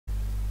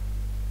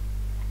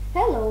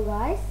Hello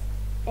guys,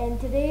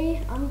 and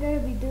today I'm gonna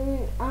be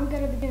doing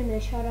a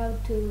shout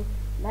out to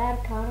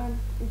Mad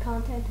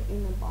Content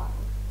in a Bottle,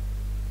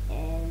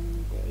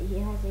 and he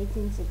has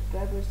 18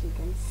 subscribers. You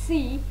can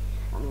see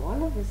I'm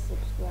one of his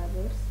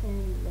subscribers,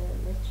 and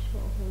let's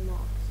show him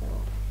off. So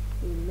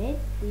he made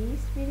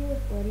these videos,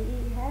 but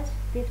he has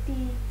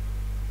 50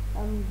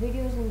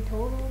 videos in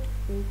total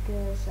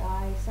because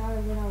I saw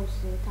it when I was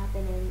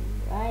typing in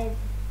right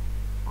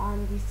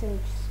on the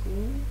search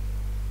screen.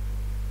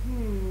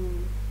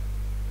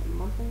 A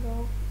month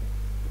ago.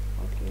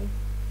 Okay.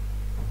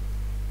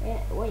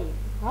 Wait,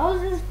 how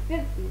is this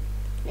 50?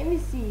 Let me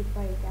see if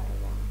I got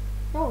it wrong.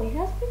 No, he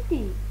has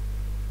 50.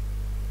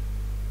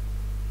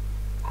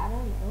 I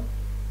don't know.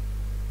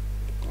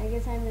 I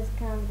guess I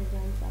miscounted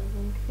on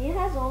something. He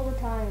has all the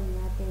time,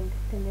 I think,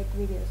 to make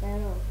videos. I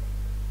don't know.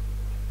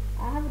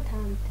 I have a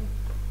time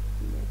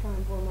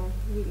for my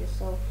videos.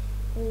 So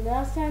the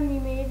last time he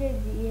made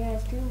it, he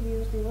has 2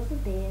 views. It was a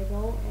day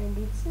ago, and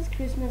it says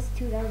Christmas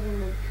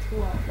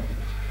 2012.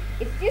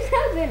 It's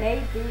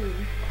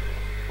 2018.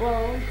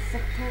 Well, it's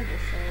September,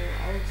 so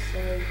I would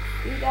say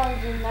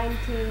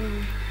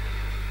 2019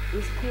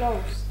 is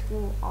close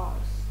to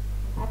ours.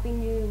 Happy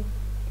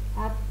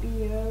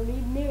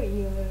early New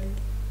Year.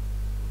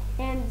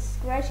 And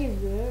Scratch is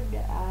weird.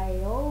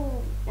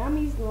 I'm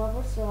his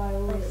lover, so I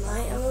always.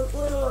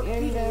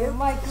 And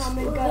my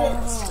comment got a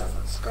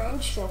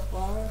heart so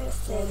far.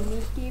 Let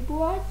me keep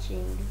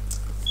watching.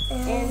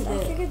 And I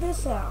figured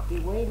this out.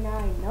 Wait, now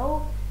I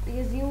know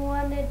because you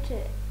wanted to.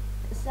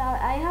 So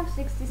I have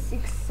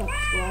 66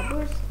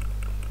 subscribers,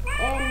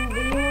 and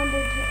you wanted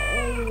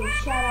a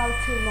shout out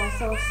to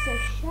myself. So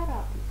shut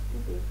up, you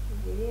stupid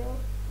video.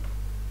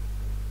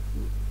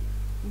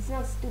 It's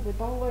not stupid.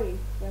 Don't worry,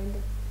 friend.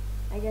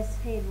 I just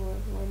hate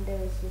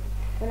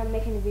when I'm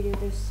making a video.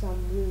 There's some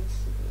weird,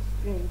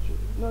 strange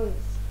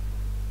noise.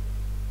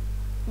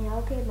 Yeah,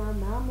 okay. My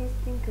mom is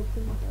thinking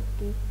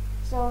okay.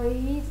 So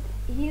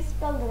he's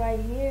spelled right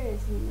here.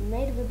 It's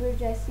native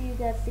bridge. I see you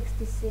got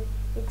 66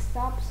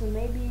 subs. So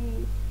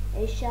maybe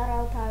a shout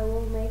out. I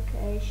will make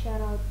a shout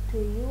out to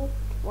you.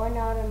 One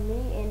out of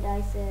me, and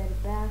I said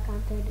bad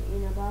content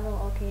in a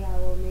bottle. Okay, I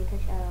will make a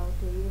shout out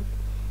to you.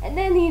 And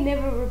then he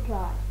never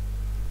replied,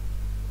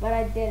 but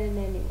I did it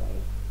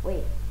anyway.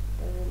 Wait,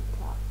 doesn't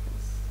talk a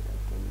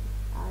second.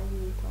 Are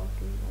you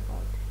talking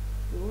about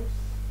yours?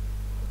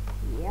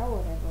 Yeah,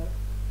 whatever.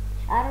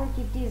 I don't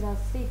keep these as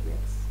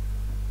secrets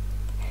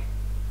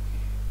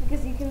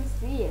because you can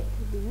see it,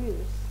 the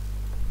views.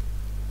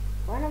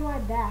 One of my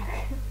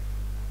back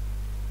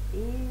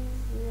is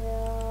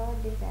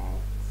the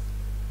facts.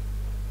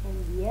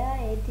 And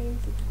yeah, 18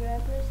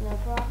 subscribers, no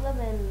problem.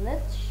 And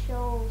let's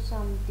show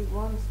some the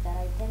ones that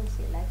I can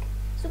see, like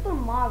Super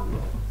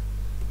Mario.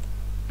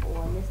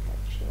 Oh, I missed that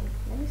show.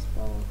 Let me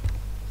spell.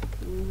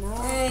 No.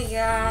 Hey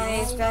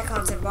guys, back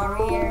on to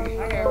Barbie here.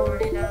 I got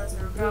everybody knows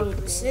I'm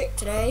probably sick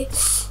today.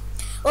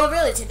 Well,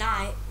 really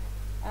tonight.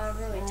 I'm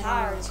really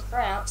tired as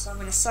crap, so I'm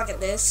gonna suck at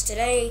this.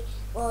 Today,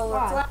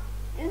 well,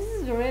 this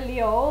is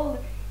really old.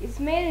 It's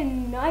made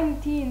in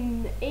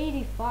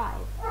 1985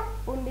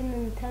 on the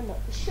Nintendo.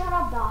 Shut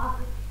up, dog.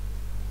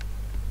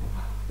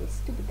 These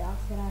stupid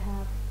dogs that I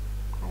have,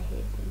 I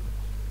hate them.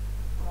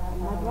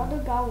 My brother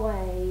got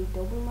a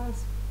Doberman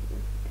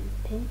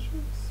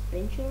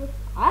Pinscher.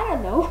 I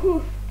don't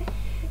know.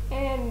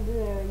 And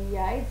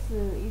yeah, it's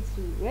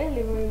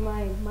really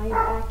my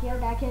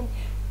backyard. I can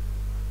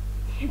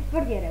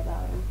forget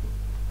about him.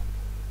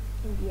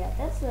 And yeah,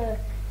 that's a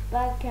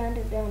bad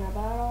countdown a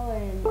bottle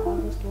and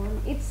August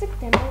 1. It's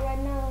September right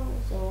now,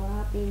 so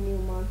happy new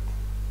month.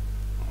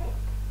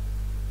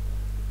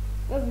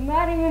 It's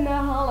not even a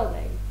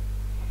holiday.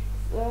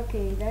 So,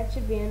 okay, that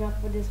should be enough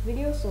for this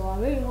video. So I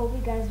really hope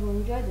you guys will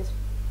enjoy this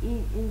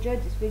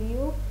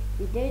video. If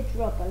you did,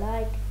 drop a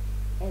like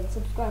and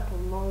subscribe for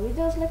more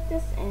videos like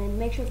this, and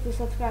make sure to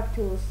subscribe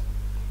to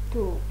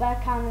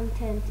Bad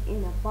Content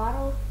in a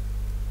Bottle.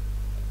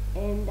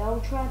 And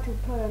I'll try to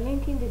put a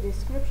link in the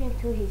description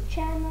to his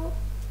channel.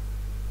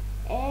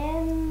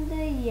 And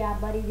yeah,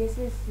 buddy, this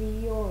is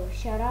your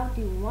shout out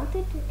you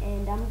wanted,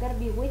 and I'm gonna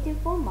be waiting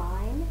for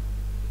mine.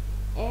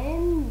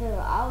 And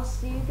I'll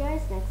see you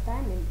guys next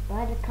time in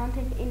Bad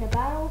Content in a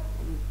Bottle.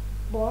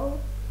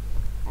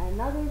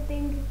 Another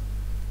thing,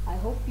 I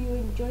hope you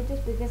enjoyed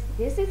this because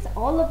this is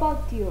all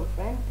about your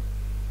friend.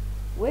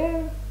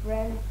 We're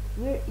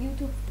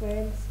YouTube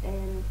friends,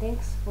 and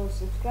thanks for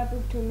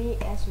subscribing to me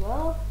as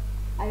well.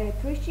 I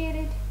appreciate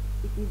it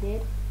if you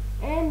did,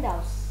 and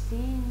I'll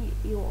see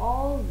you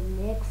all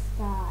next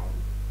time.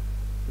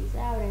 Peace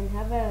out and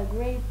have a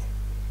great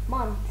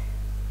month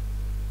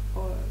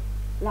or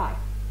life.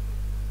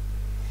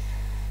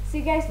 See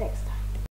you guys next time.